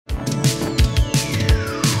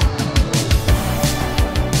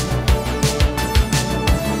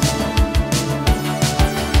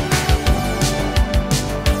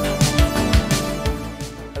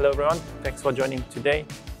Thanks for joining today.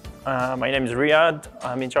 My name is Riyad.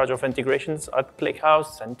 I'm in charge of integrations at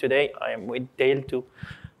ClickHouse, and today I am with Dale to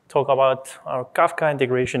talk about our Kafka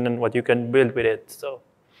integration and what you can build with it. So,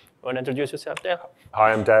 you want to introduce yourself, Dale?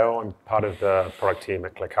 Hi, I'm Dale. I'm part of the product team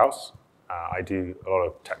at ClickHouse. I do a lot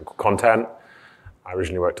of technical content. I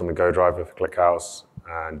originally worked on the Go driver for ClickHouse,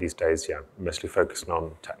 and these days, mostly focusing on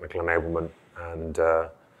technical enablement and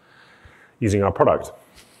using our product.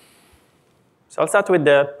 So I'll start with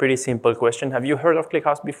the pretty simple question. Have you heard of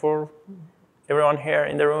ClickHouse before? Everyone here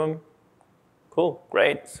in the room? Cool,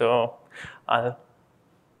 great. So I'll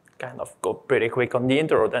kind of go pretty quick on the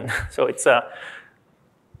intro then. So it's a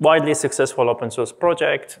widely successful open source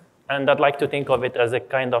project, and I'd like to think of it as a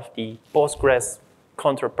kind of the Postgres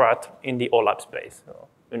counterpart in the OLAP space. So,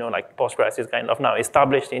 like Postgres is kind of now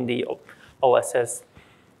established in the OSS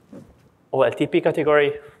OLTP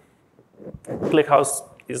category. ClickHouse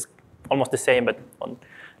is almost the same, but on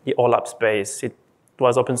the OLAP space. It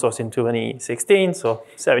was open source in 2016, so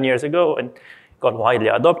 7 years ago, and got widely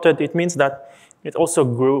adopted. It means that it also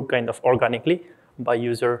grew kind of organically by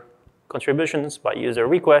user contributions, by user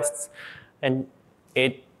requests, and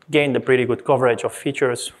it gained a pretty good coverage of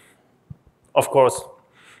features. Of course,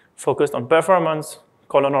 focused on performance,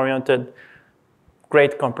 column-oriented,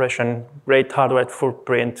 great compression, great hardware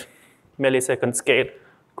footprint, millisecond scale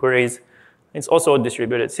queries. It's also a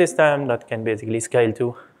distributed system that can basically scale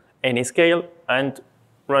to any scale and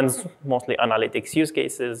runs mostly analytics use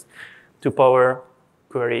cases to power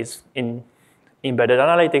queries in embedded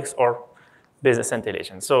analytics or business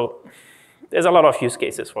intelligence. So there's a lot of use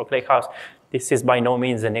cases for ClickHouse. This is by no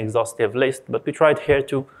means an exhaustive list, but we tried here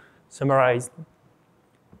to summarize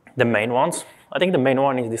the main ones. I think the main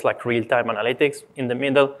one is this like real-time analytics in the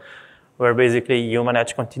middle, where basically you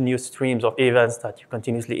manage continuous streams of events that you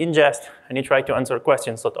continuously ingest, and you try to answer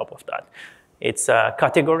questions on top of that. It's a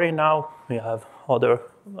category now. We have other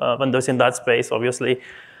vendors in that space, obviously.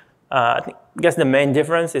 I guess the main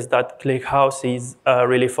difference is that ClickHouse is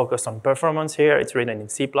really focused on performance here. It's written in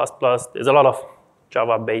C++. There's a lot of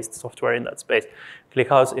Java-based software in that space.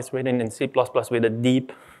 ClickHouse is written in C++ with a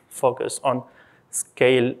deep focus on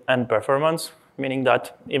scale and performance, meaning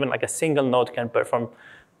that even like a single node can perform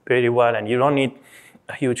pretty well, and you don't need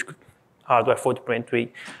a huge hardware footprint.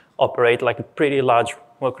 We operate like pretty large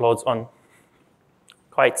workloads on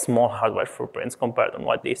quite small hardware footprints compared to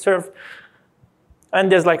what they serve.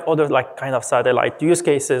 And there's like other like kind of satellite use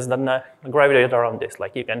cases that gravitate around this.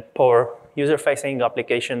 Like you can power user-facing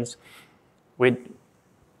applications with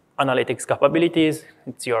analytics capabilities.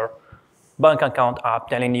 It's your bank account app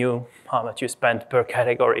telling you how much you spent per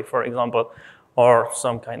category, for example, or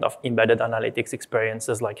some kind of embedded analytics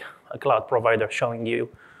experiences like a cloud provider showing you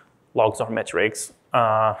logs or metrics.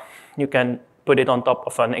 You can put it on top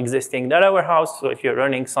of an existing data warehouse. So if you're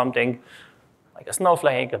running something like a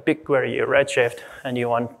Snowflake, a BigQuery, a Redshift, and you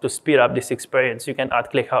want to speed up this experience, you can add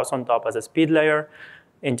ClickHouse on top as a speed layer,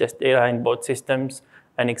 ingest data in both systems,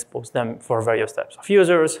 and expose them for various types of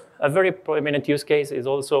users. A very prominent use case is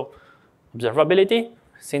also observability.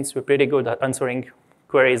 Since we're pretty good at answering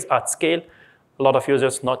queries at scale, a lot of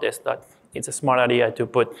users notice that it's a smart idea to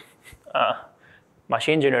put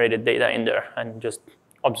machine-generated data in there and just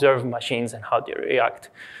observe machines and how they react.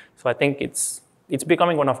 So I think it's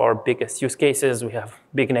becoming one of our biggest use cases. We have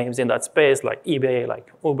big names in that space like eBay,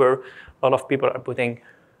 like Uber. A lot of people are putting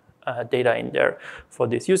data in there for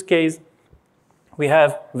this use case. We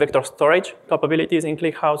have vector storage capabilities in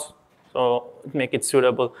ClickHouse, so make it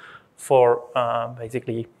suitable for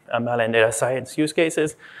basically ML and data science use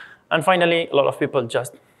cases. And finally, a lot of people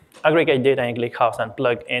just aggregate data in ClickHouse and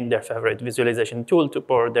plug in their favorite visualization tool to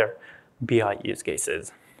power their BI use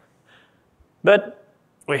cases. But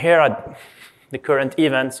we're here at the current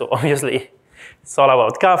event, so obviously it's all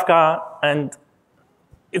about Kafka, and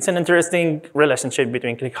it's an interesting relationship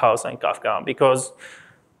between ClickHouse and Kafka because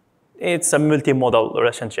it's a multimodal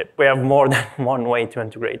relationship. We have more than one way to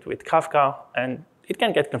integrate with Kafka, and it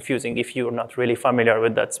can get confusing if you're not really familiar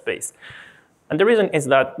with that space. And the reason is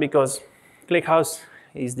that because ClickHouse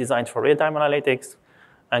is designed for real-time analytics,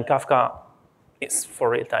 and Kafka is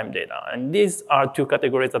for real-time data. And these are two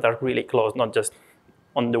categories that are really close, not just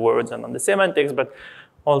on the words and on the semantics, but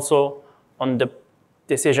also on the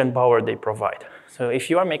decision power they provide. So if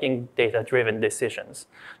you are making data-driven decisions,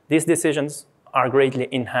 these decisions are greatly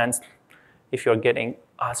enhanced if you're getting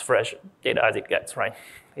as fresh data as it gets, right?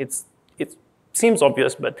 It seems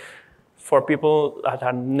obvious, but for people that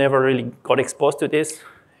have never really got exposed to this,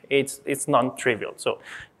 it's non-trivial. So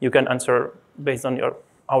you can answer based on your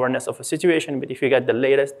awareness of a situation, but if you get the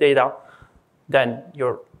latest data, then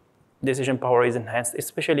you're decision power is enhanced,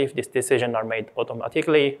 especially if these decisions are made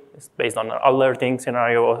automatically. It's based on an alerting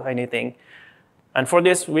scenario or anything. And for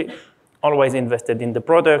this, we always invested in the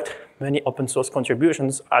product. Many open source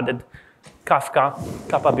contributions added Kafka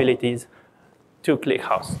capabilities to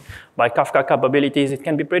ClickHouse. By Kafka capabilities, it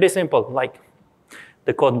can be pretty simple. Like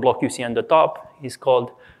the code block you see on the top is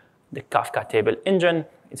called the Kafka table engine.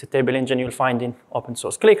 It's a table engine you'll find in open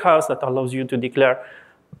source ClickHouse that allows you to declare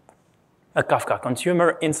a Kafka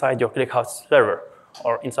consumer inside your ClickHouse server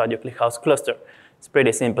or inside your ClickHouse cluster. It's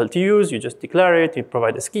pretty simple to use. You just declare it, you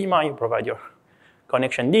provide a schema, you provide your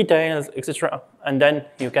connection details, etc. And then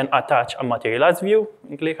you can attach a materialized view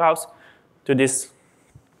in ClickHouse to this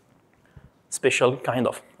special kind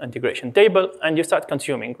of integration table, and you start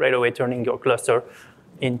consuming right away, turning your cluster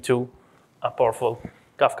into a powerful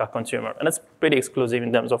Kafka consumer. And it's pretty exclusive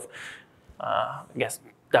in terms of, I guess,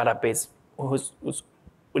 database,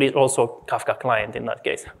 which is also Kafka client in that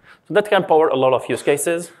case. So that can power a lot of use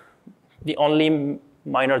cases. The only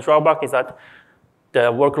minor drawback is that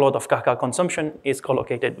the workload of Kafka consumption is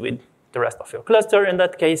collocated with the rest of your cluster in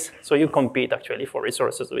that case. So you compete actually for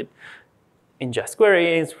resources with ingest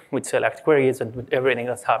queries, with select queries, and with everything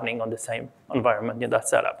that's happening on the same environment in that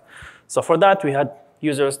setup. So for that, we had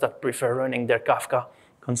users that prefer running their Kafka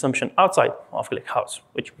consumption outside of ClickHouse,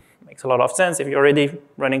 which makes a lot of sense if you're already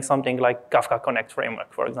running something like Kafka Connect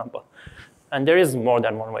framework, for example. And there is more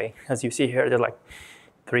than one way. As you see here, there's like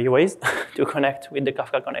 3 ways to connect with the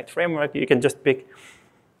Kafka Connect framework. You can just pick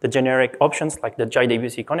the generic options like the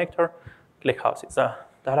JDBC connector. ClickHouse is a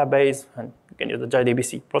database, and you can use the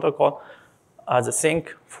JDBC protocol as a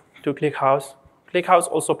sink to ClickHouse. ClickHouse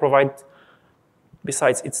also provides,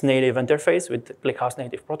 besides its native interface with the ClickHouse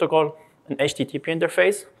native protocol, an HTTP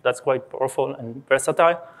interface that's quite powerful and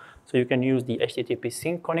versatile. So you can use the HTTP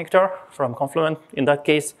sync connector from Confluent in that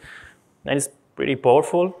case. And it's pretty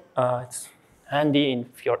powerful. It's handy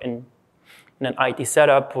if you're in an IT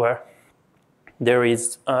setup where there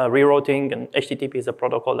is rerouting, and HTTP is a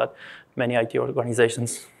protocol that many IT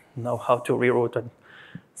organizations know how to reroute and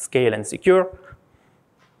scale and secure.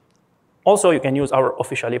 Also, you can use our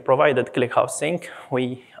officially provided ClickHouse Sync.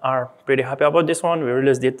 We are pretty happy about this one. We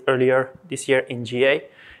released it earlier this year in GA.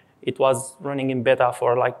 It was running in beta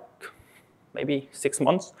for like maybe 6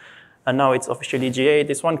 months, and now it's officially GA.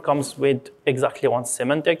 This one comes with exactly one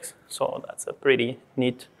semantics, so that's a pretty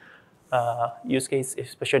neat use case,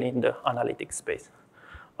 especially in the analytics space.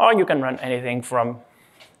 Or you can run anything from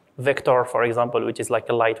Vector, for example, which is like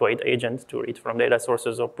a lightweight agent to read from data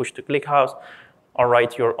sources or push to ClickHouse, or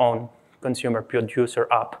write your own consumer producer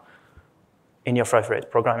app in your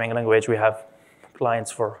favorite programming language. We have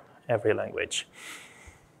clients for every language.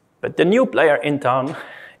 But the new player in town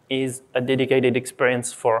is a dedicated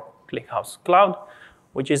experience for ClickHouse Cloud,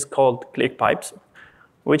 which is called ClickPipes,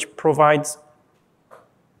 which provides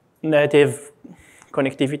native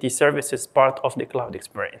connectivity services part of the cloud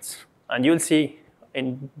experience. And you'll see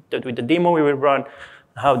with the demo we will run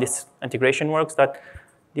how this integration works, that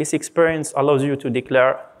this experience allows you to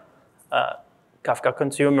declare Kafka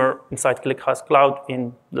consumer inside ClickHouse Cloud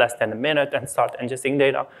in less than a minute and start ingesting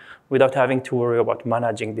data without having to worry about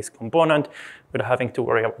managing this component, without having to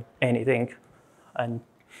worry about anything. And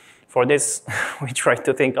for this, we try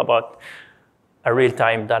to think about a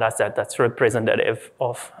real-time data set that's representative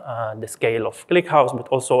of the scale of ClickHouse, but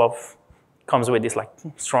also comes with this like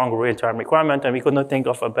strong real-time requirement, and we could not think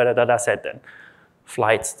of a better data set than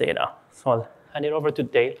flights data. So I'll hand it over to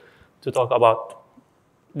Dale to talk about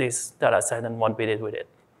this data set and what we did with it.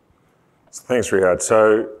 So thanks, Riyad.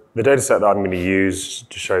 So the data set that I'm going to use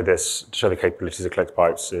to show the capabilities of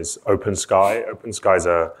ClickPipes is OpenSky. OpenSky is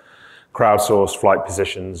a crowdsourced flight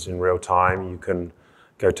positions in real time. You can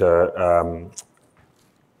go to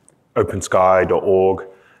opensky.org.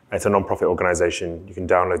 It's a non-profit organization. You can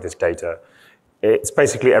download this data. It's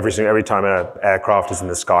basically every time an aircraft is in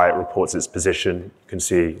the sky, it reports its position. You can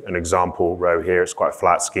see an example row here. It's quite a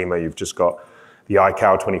flat schema. You've just got the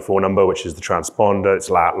ICAO 24 number, which is the transponder. It's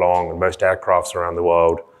lat long, and most aircrafts around the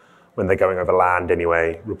world, when they're going over land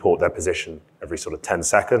anyway, report their position every sort of 10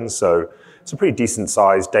 seconds. So it's a pretty decent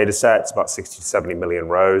sized data set. It's about 60 to 70 million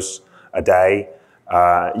rows a day.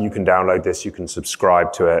 You can download this, you can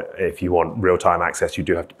subscribe to it. If you want real-time access, you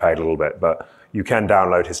do have to pay a little bit, but you can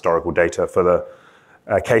download historical data. For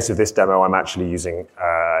the case of this demo, I'm actually using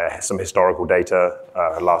some historical data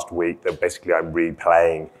last week that basically I'm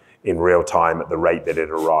replaying in real time at the rate that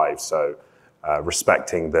it arrives. So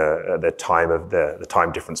respecting the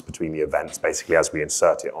time difference between the events, basically as we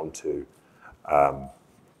insert it onto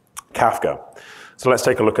Kafka. So let's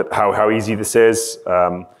take a look at how easy this is.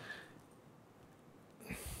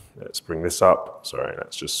 Let's bring this up. Sorry,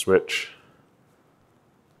 let's just switch.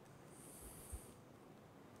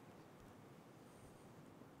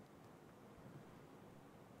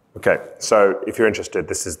 Okay, so if you're interested,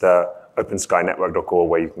 this is the OpenSkyNetwork.org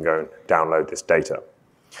where you can go and download this data.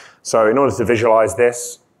 So in order to visualize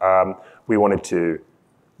this, we wanted to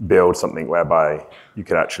build something whereby you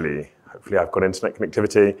could actually, hopefully I've got internet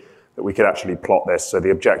connectivity, that we could actually plot this. So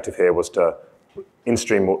the objective here was to, in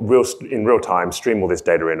real time, stream all this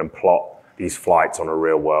data in and plot these flights on a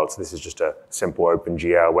real world. So this is just a simple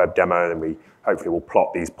OpenGL web demo, and we hopefully will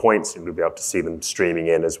plot these points and we'll be able to see them streaming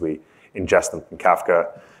in as we ingest them from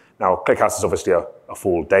Kafka. Now, ClickHouse is obviously a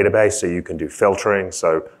full database, so you can do filtering.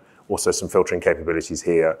 So also some filtering capabilities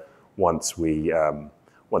here once we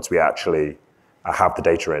actually have the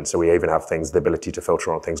data in. So we even have the ability to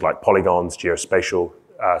filter on things like polygons, geospatial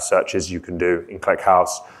searches you can do in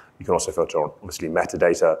ClickHouse. You can also filter on, obviously,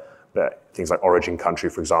 metadata, but things like origin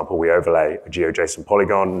country, for example, we overlay a GeoJSON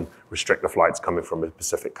polygon and restrict the flights coming from a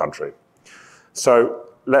specific country. So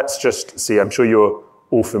let's just see, I'm sure you're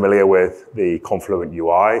all familiar with the Confluent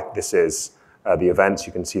UI. This is the events,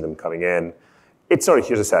 you can see them coming in. It's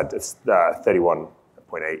not, as I said, it's 31.89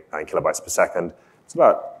 kilobytes per second. It's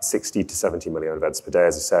about 60 to 70 million events per day,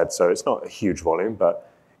 as I said, so it's not a huge volume,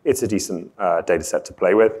 but it's a decent data set to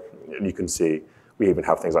play with. And you can see we even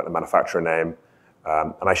have things like the manufacturer name.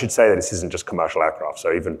 And I should say that this isn't just commercial aircraft,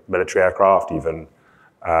 so even military aircraft, even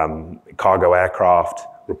cargo aircraft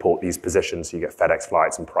report these positions, so you get FedEx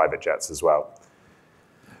flights and private jets as well.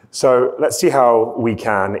 So let's see how we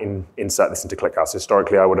can insert this into ClickHouse.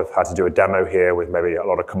 Historically, I would have had to do a demo here with maybe a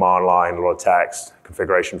lot of command line, a lot of text,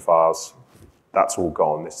 configuration files. That's all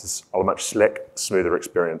gone. This is a much smoother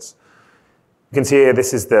experience. You can see here,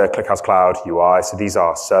 this is the ClickHouse Cloud UI. So these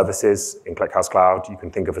are services in ClickHouse Cloud. You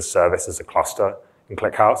can think of a service as a cluster in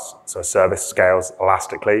ClickHouse. So a service scales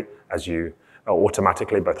elastically as you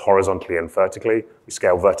automatically, both horizontally and vertically. We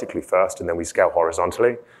scale vertically first, and then we scale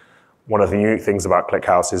horizontally. One of the unique things about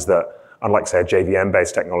ClickHouse is that, unlike, say, a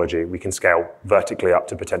JVM-based technology, we can scale vertically up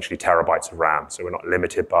to potentially terabytes of RAM. So we're not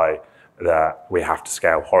limited by that we have to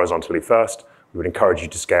scale horizontally first. We would encourage you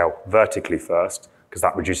to scale vertically first, because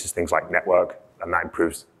that reduces things like network, and that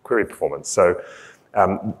improves query performance. So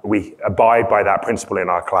we abide by that principle in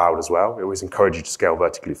our cloud as well. We always encourage you to scale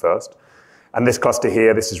vertically first. And this cluster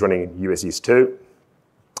here, this is running US East 2.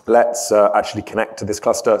 Let's actually connect to this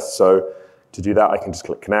cluster. So to do that, I can just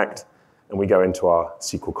click Connect, and we go into our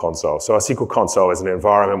SQL console. So our SQL console is an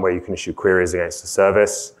environment where you can issue queries against the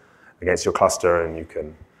service, against your cluster, and you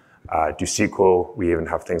can do SQL. We even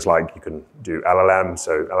have things like you can do LLM,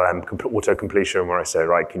 so LLM auto-completion, where I say,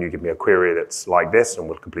 right, can you give me a query that's like this, and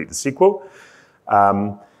we'll complete the SQL.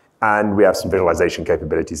 And we have some visualization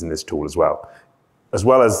capabilities in this tool as well. As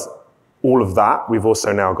well as all of that, we've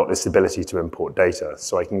also now got this ability to import data.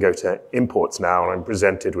 So I can go to imports now, and I'm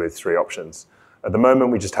presented with three options. At the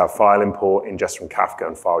moment, we just have file import, ingest from Kafka,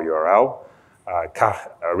 and file URL.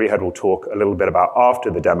 Rihad will talk a little bit about, after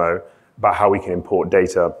the demo, about how we can import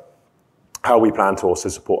data, how we plan to also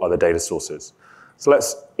support other data sources. So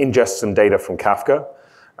let's ingest some data from Kafka.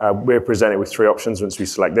 We're presented with three options once we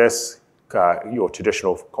select this. Your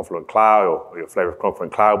traditional Confluent Cloud, or your flavor of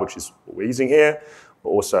Confluent Cloud, which is what we're using here, but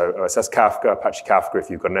also OSS Kafka, Apache Kafka if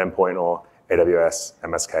you've got an endpoint, or AWS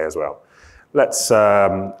MSK as well.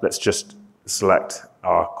 Let's just select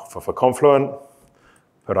for Confluent,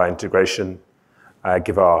 put our integration,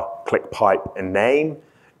 give our ClickPipe a name,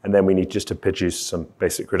 and then we need just to produce some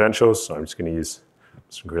basic credentials. So I'm just going to use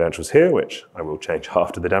some credentials here, which I will change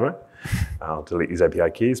after the demo. I'll delete these API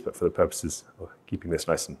keys, but for the purposes of keeping this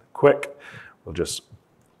nice and quick, we'll just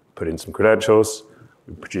put in some credentials,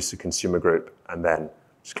 we produce a consumer group, and then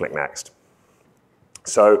just click Next.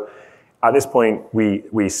 So at this point, we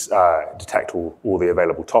detect all the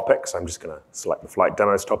available topics. I'm just going to select the flight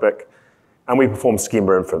demos topic. And we perform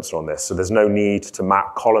schema inference on this. So there's no need to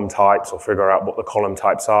map column types or figure out what the column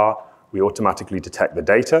types are. We automatically detect the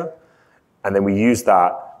data. And then we use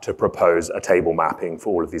that to propose a table mapping for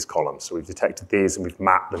all of these columns. So we've detected these, and we've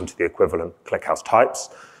mapped them to the equivalent ClickHouse types.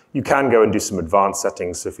 You can go and do some advanced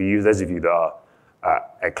settings. So for you, those of you that are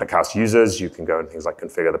ClickHouse users, you can go and things like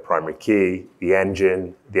configure the primary key, the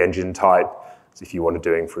engine type. So if you want to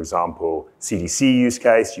doing, for example, CDC use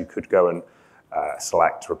case, you could go and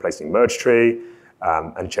select replacing merge tree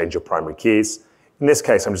and change your primary keys. In this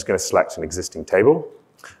case, I'm just going to select an existing table.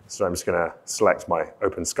 So I'm just going to select my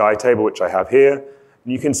OpenSky table, which I have here.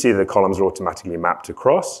 And you can see the columns are automatically mapped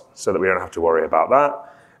across so that we don't have to worry about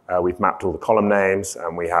that. We've mapped all the column names,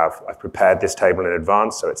 and I've prepared this table in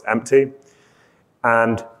advance, so it's empty.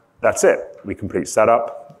 And that's it. We complete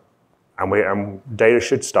setup, and data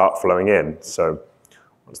should start flowing in. So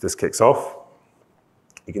once this kicks off,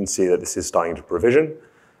 you can see that this is starting to provision.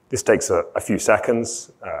 This takes a few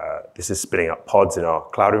seconds. This is spinning up pods in our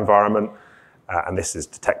cloud environment, and this is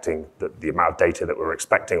detecting the amount of data that we're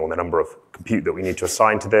expecting or the number of compute that we need to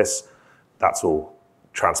assign to this. That's all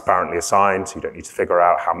transparently assigned, so you don't need to figure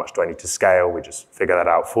out how much do I need to scale. We just figure that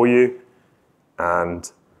out for you,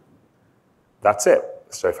 and that's it.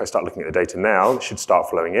 So if I start looking at the data now, it should start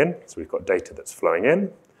flowing in. So we've got data that's flowing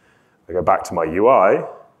in. If I go back to my UI,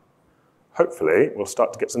 hopefully we'll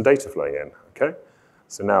start to get some data flowing in, okay?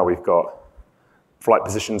 So now we've got flight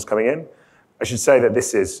positions coming in. I should say that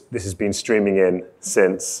this has been streaming in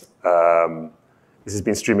since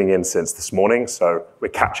this morning, so we're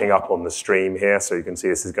catching up on the stream here. So you can see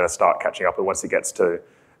this is going to start catching up, and once it gets to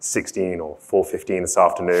 16 or 4:15 this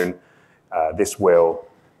afternoon, this will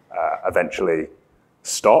eventually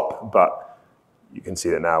stop. But you can see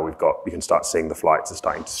that now we can start seeing the flights are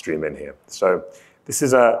starting to stream in here. So this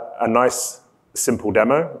is a nice, simple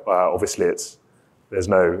demo. Obviously, it's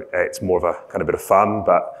more of a kind of bit of fun,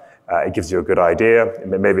 but it gives you a good idea.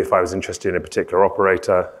 Maybe if I was interested in a particular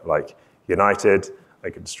operator, like United, I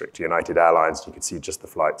could restrict to United Airlines. You could see just the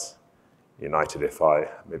flights United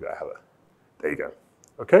maybe I have it. There you go.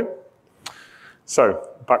 Okay. So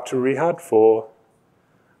back to Rihad for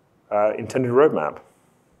intended roadmap.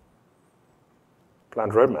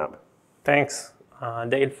 Planned roadmap. Thanks,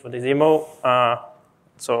 Dale, for the demo.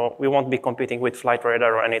 So we won't be competing with flight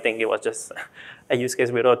radar or anything. It was just a use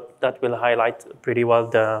case we wrote that will highlight pretty well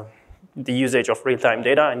the usage of real-time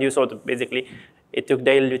data. And you saw that basically it took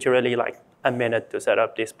Dale literally like a minute to set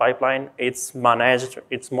up this pipeline. It's managed,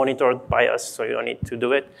 it's monitored by us, so you don't need to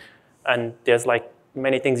do it. And there's like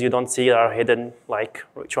many things you don't see that are hidden, like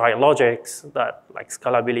try logics, that like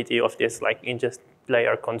scalability of this like ingest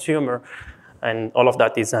layer consumer. And all of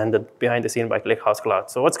that is handled behind the scene by ClickHouse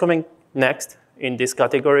Cloud. So what's coming next in this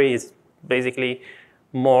category is basically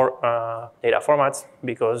more data formats,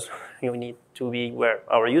 because you need to be where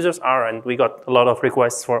our users are, and we got a lot of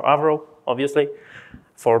requests for Avro, obviously,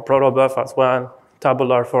 for protobuf as well,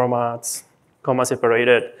 tabular formats, comma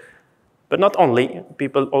separated. But not only,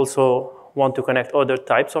 people also want to connect other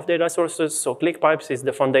types of data sources. So ClickPipes is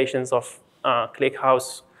the foundations of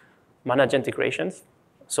ClickHouse managed integrations.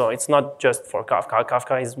 So it's not just for Kafka.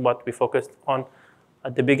 Kafka is what we focused on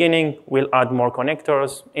at the beginning. We'll add more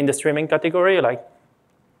connectors in the streaming category, like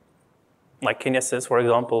Kinesis, for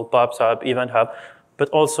example, PubSub, Event Hub, but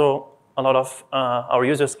also a lot of our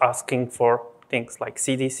users asking for things like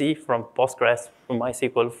CDC from Postgres, from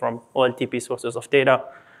MySQL, from OLTP sources of data.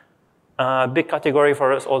 A big category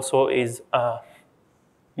for us also is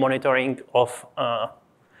monitoring of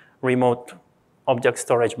remote object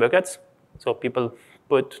storage buckets. So people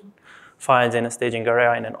put files in a staging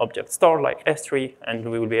area in an object store like S3, and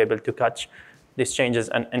we will be able to catch these changes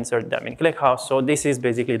and insert them in ClickHouse. So this is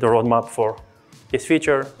basically the roadmap for this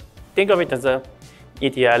feature. Think of it as a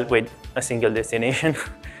ETL with a single destination.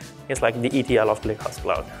 It's like the ETL of ClickHouse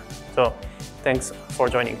Cloud. So thanks for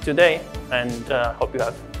joining today, and hope you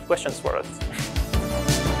have questions for us.